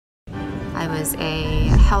I was a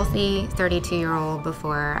healthy 32-year-old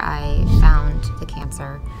before I found the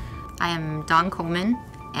cancer. I am Dawn Coleman,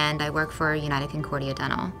 and I work for United Concordia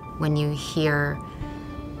Dental. When you hear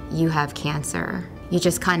you have cancer, you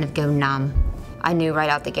just kind of go numb. I knew right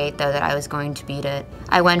out the gate, though, that I was going to beat it.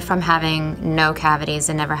 I went from having no cavities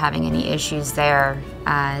and never having any issues there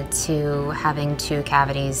to having 2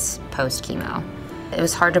 cavities post-chemo. It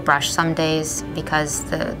was hard to brush some days because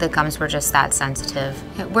the gums were just that sensitive.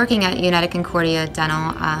 Working at United Concordia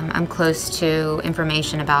Dental, I'm close to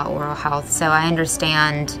information about oral health, so I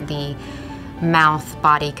understand the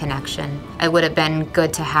mouth-body connection. It would have been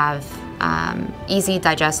good to have easy,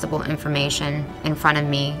 digestible information in front of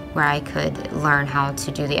me where I could learn how to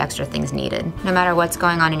do the extra things needed. No matter what's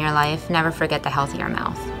going on in your life, never forget the healthier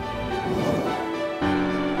mouth.